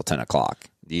fly till 10 o'clock.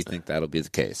 Do you think that'll be the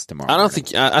case tomorrow? I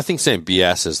think saying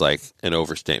BS is an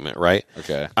overstatement, right?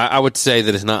 Okay. I would say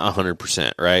that it's not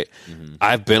 100%, right? Mm-hmm.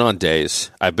 I've been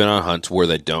on hunts where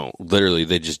they don't. Literally,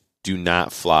 they just do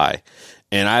not fly.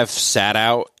 And I've sat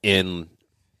out in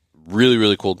really,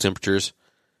 really cold temperatures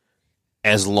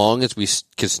as long as we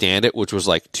could stand it, which was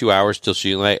 2 hours till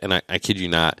shooting light. And I kid you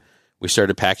not, we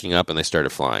started packing up and they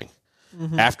started flying.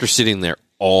 Mm-hmm. After sitting there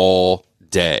all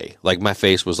day, my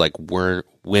face was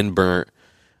wind burnt.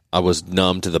 I was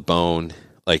numb to the bone,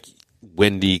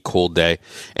 windy, cold day.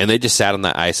 And they just sat on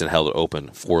that ice and held it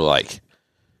open for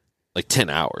 10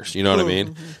 hours. You know what I mean?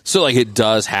 Mm-hmm. So it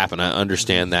does happen. I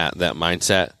understand that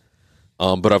mindset.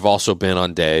 But I've also been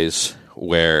on days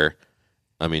where,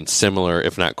 similar,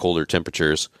 if not colder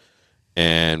temperatures,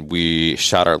 and we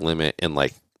shot our limit in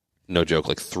no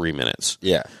joke, 3 minutes.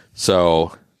 Yeah.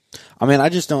 So, I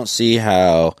just don't see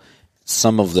how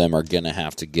some of them are going to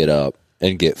have to get up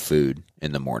and get food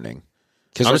in the morning.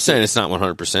 I'm just saying it's not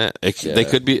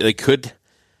 100%. They could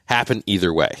happen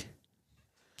either way.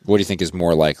 What do you think is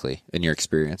more likely in your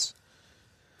experience?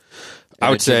 I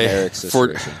would say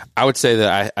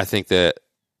that I think that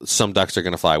some ducks are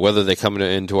going to fly, whether they come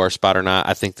into our spot or not.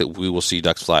 I think that we will see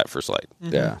ducks fly at first light.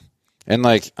 Mm-hmm. Yeah, and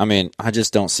I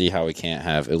just don't see how we can't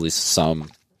have at least some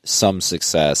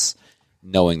success,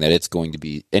 knowing that it's going to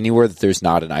be anywhere that there's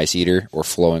not an ice eater or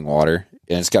flowing water,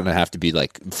 and it's going to have to be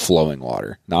like flowing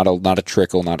water, not a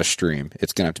trickle, not a stream.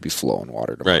 It's going to have to be flowing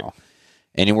water tomorrow. Right.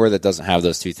 Anywhere that doesn't have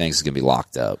those two things is going to be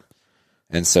locked up.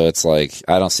 And so it's like,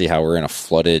 I don't see how we're in a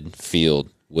flooded field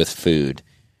with food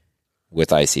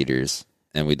with ice eaters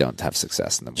and we don't have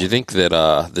success in them. Do you think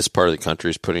that this part of the country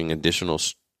is putting additional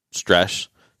stress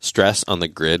on the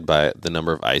grid by the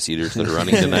number of ice eaters that are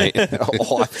running tonight?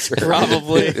 Oh, I'm sure.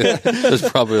 Probably. There's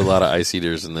probably a lot of ice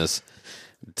eaters in this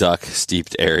duck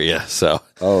steeped area. So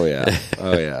Oh yeah.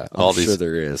 I'm sure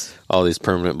there is. All these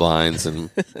permanent blinds and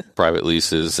private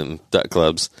leases and duck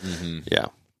clubs. Mm-hmm.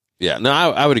 Yeah. No,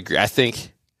 I would agree. I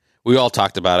think we all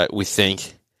talked about it. We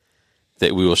think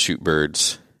that we will shoot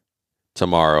birds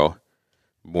tomorrow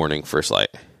morning, first light.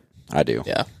 I do.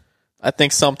 Yeah. I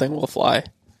think something will fly.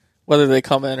 Whether they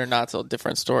come in or not is a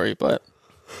different story, but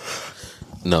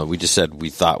No, we just said we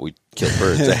thought we'd kill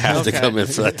birds. They have to come in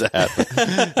for that to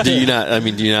happen. Do you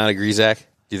not agree, Zach?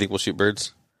 Do you think we'll shoot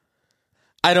birds?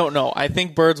 I don't know. I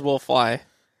think birds will fly.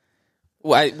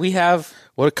 We have...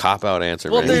 What a cop-out answer,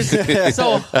 Well, man.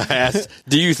 so I asked,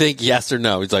 do you think yes or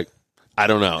no? He's like, I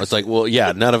don't know. It's like, well,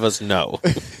 yeah, none of us know.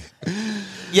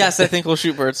 yes, I think we'll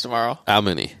shoot birds tomorrow. How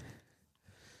many?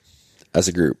 As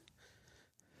a group.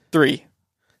 3.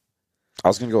 I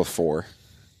was going to go with 4.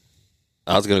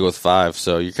 I was going to go with 5,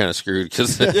 so you're kind of screwed.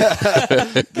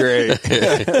 Great.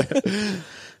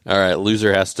 All right,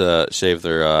 loser has to shave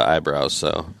their eyebrows,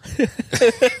 so.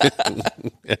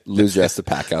 Loser has to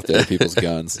pack out the other people's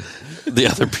guns. The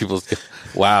other people's.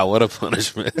 Wow, what a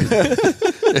punishment.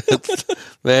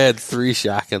 They had 3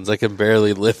 shotguns. I can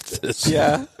barely lift this.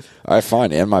 Yeah. All right,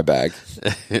 fine. And my bag.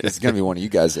 It's going to be one of you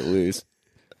guys that lose.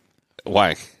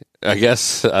 Why? I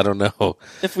guess, I don't know.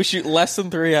 If we shoot less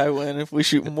than 3, I win. If we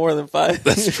shoot more than 5,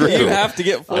 That's true. You have to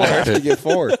get 4. I have to get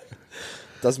 4.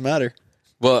 Doesn't matter.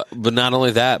 Well, but not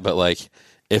only that, but like,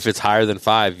 if it's higher than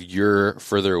 5, you're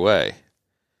further away.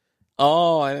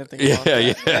 Oh, I didn't think about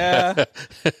that.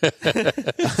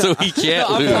 Yeah. So he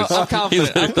can't lose. I'm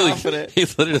confident. He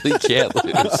literally can't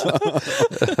lose.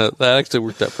 That actually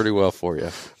worked out pretty well for you.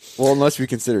 Well, unless we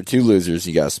consider 2 losers,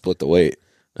 you got to split the weight.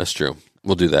 That's true.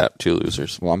 We'll do that. 2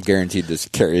 losers. Well, I'm guaranteed to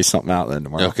carry something out then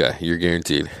tomorrow. Okay, you're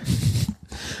guaranteed.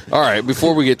 All right,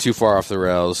 before we get too far off the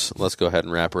rails, let's go ahead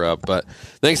and wrap her up. But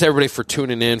thanks, everybody, for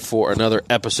tuning in for another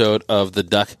episode of the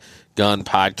Duck Gun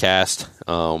Podcast.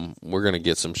 We're going to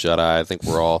get some shut-eye. I think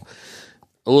we're all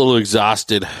a little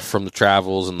exhausted from the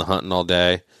travels and the hunting all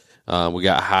day. We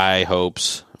got high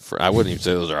hopes. I wouldn't even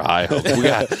say those are high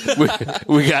hopes.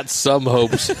 We got some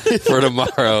hopes for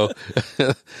tomorrow.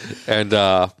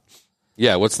 And,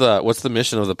 yeah, what's the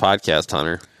mission of the podcast,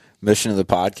 Hunter? Mission of the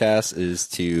podcast is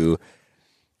to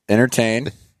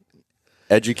entertain,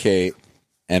 educate,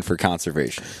 and for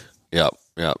conservation. Yep.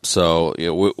 So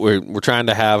we're trying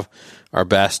to have our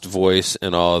best voice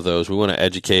in all of those. We want to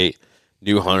educate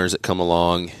new hunters that come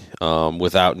along.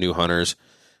 Without new hunters,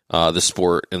 the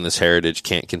sport and this heritage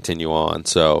can't continue on.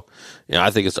 So,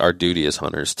 I think it's our duty as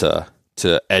hunters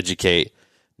to educate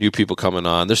new people coming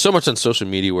on. There's so much on social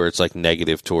media where it's like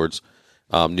negative towards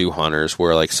new hunters,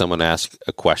 where like someone asks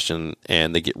a question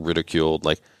and they get ridiculed.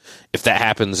 Like, if that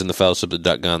happens in the Fellowship of the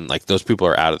Duck Gun, like those people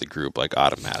are out of the group like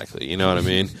automatically. You know what I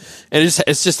mean? And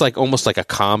it's just like almost like a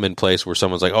common place where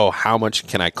someone's like, oh, how much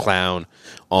can I clown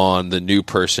on the new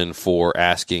person for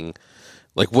asking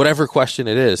like whatever question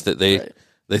it is that they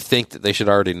think that they should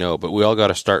already know. But we all got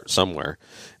to start somewhere.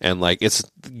 And like, it's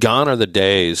gone are the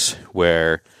days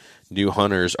where new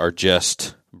hunters are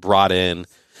just brought in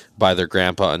by their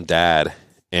grandpa and dad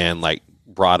and like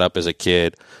brought up as a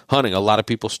kid hunting. A lot of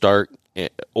people start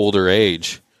at older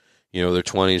age, their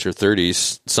 20s or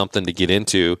 30s, something to get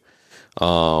into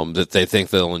that they think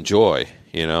they'll enjoy,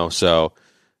 So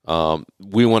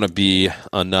we want to be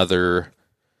another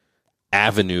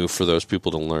avenue for those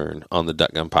people to learn on the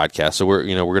Duck Gun Podcast. So we're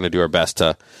going to do our best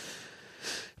to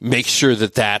make sure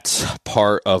that that's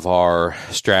part of our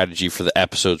strategy for the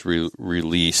episodes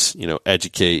release,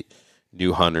 educate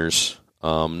new hunters.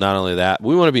 Not only that,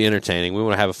 we want to be entertaining. We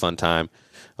want to have a fun time,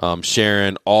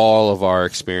 sharing all of our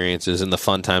experiences and the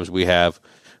fun times we have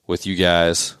with you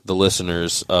guys, the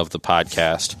listeners of the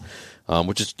podcast,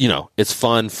 which is, it's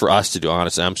fun for us to do.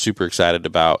 Honestly, I'm super excited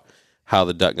about how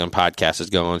the Duck Gun podcast is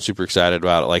going. Super excited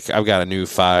about it. Like, I've got a new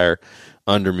fire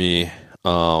under me,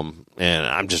 and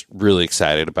I'm just really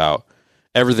excited about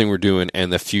everything we're doing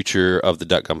and the future of the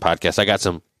Duck Gun podcast. I got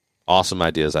some awesome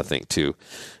ideas, I think, too,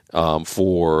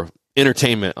 for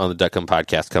entertainment on the Duck Gun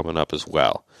podcast coming up as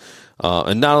well.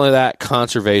 And not only that,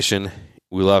 conservation.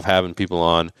 We love having people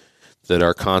on that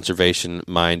are conservation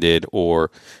minded or,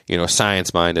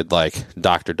 science minded, like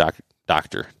Dr. Mike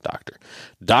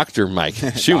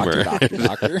Schumer.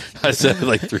 Doctor. I said it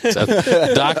like 3 times.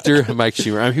 Dr. Mike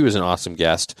Schumer. I mean, he was an awesome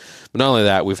guest. But not only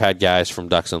that, we've had guys from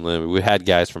Ducks Unlimited. We've had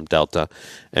guys from Delta.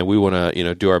 And we want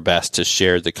to, do our best to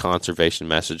share the conservation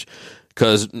message.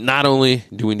 Because not only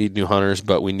do we need new hunters,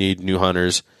 but we need new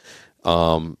hunters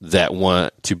that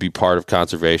want to be part of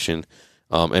conservation.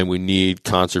 And we need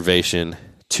conservation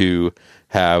to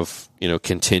have,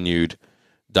 continued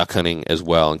duck hunting as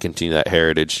well and continue that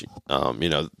heritage.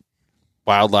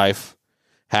 Wildlife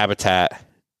habitat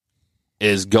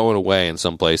is going away in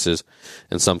some places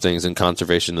and some things, and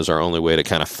conservation is our only way to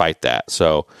kind of fight that.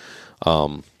 So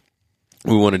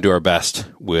we want to do our best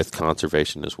with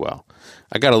conservation as well.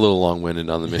 I got a little long-winded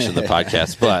on the mission of the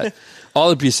podcast, but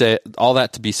all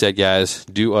that to be said, guys,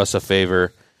 do us a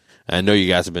favor. I know you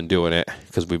guys have been doing it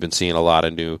because we've been seeing a lot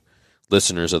of new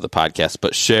listeners of the podcast,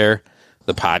 but share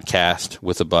the podcast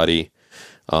with a buddy,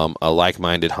 a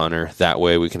like-minded hunter. That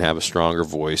way we can have a stronger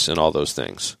voice and all those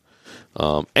things.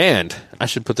 And I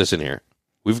should put this in here.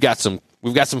 We've got some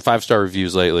 5-star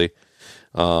reviews lately.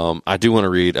 I do want to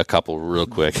read a couple real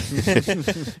quick.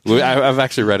 I've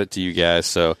actually read it to you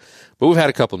guys, but we've had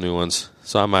a couple new ones,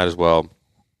 so I might as well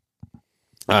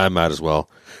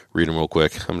read them real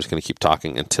quick. I'm just going to keep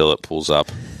talking until it pulls up,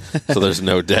 so there's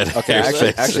no dead. Okay,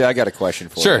 actually, I got a question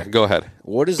for you. Sure, go ahead.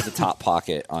 What is the top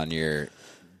pocket on your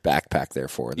backpack there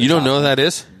for? You don't know what that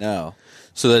is? No.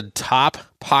 So the top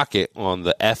pocket on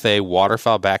the FA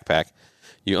waterfowl backpack,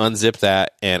 you unzip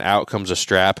that, and out comes a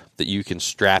strap that you can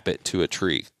strap it to a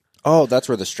tree. Oh, that's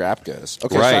where the strap goes.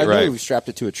 Okay, right, so I knew we strapped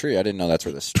it to a tree. I didn't know that's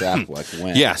where the strap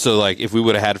went. Yeah, so like if we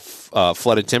would have had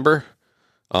flooded timber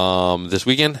this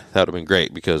weekend, that would have been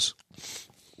great because,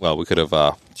 well, we could have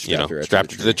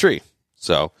strapped it to the tree.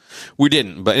 So we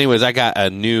didn't. But anyways, I got a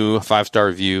new 5-star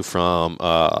review from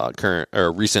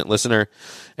a recent listener,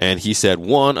 and he said,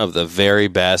 one of the very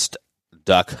best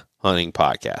duck hunting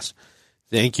podcasts.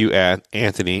 Thank you,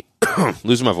 Anthony.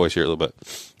 Losing my voice here a little bit.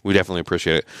 We definitely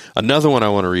appreciate it. Another one I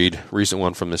want to read, recent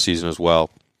one from this season as well,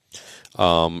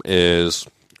 is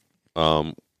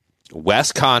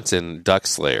Wisconsin Duck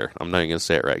Slayer. I'm not even going to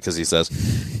say it right because he says,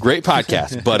 great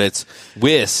podcast, but it's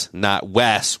Wis, not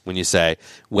Wes, when you say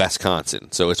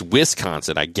Wisconsin. So it's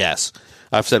Wisconsin, I guess.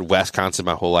 I've said Wisconsin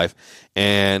my whole life.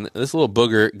 And this little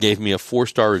booger gave me a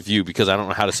 4-star review because I don't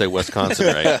know how to say Wisconsin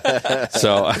right.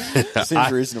 So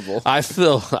seems reasonable. I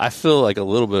feel like a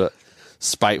little bit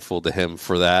spiteful to him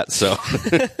for that. So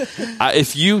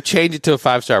if you change it to a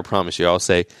 5-star, I promise you, I'll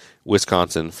say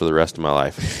Wisconsin for the rest of my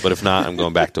life. But if not, I'm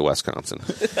going back to Wisconsin.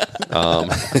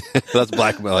 That's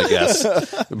blackmail, I guess.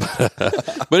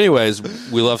 But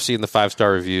anyways, we love seeing the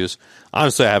 5-star reviews.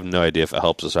 Honestly, I have no idea if it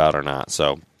helps us out or not.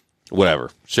 So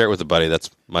whatever. Share it with a buddy. That's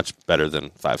much better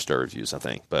than 5-star reviews, I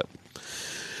think. But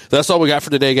that's all we got for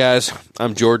today, guys.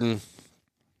 I'm Jordan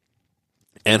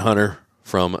and Hunter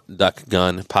from Duck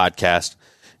Gun Podcast,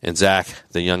 and Zach,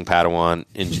 the young Padawan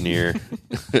engineer,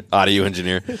 audio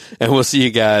engineer. And we'll see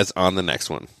you guys on the next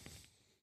one.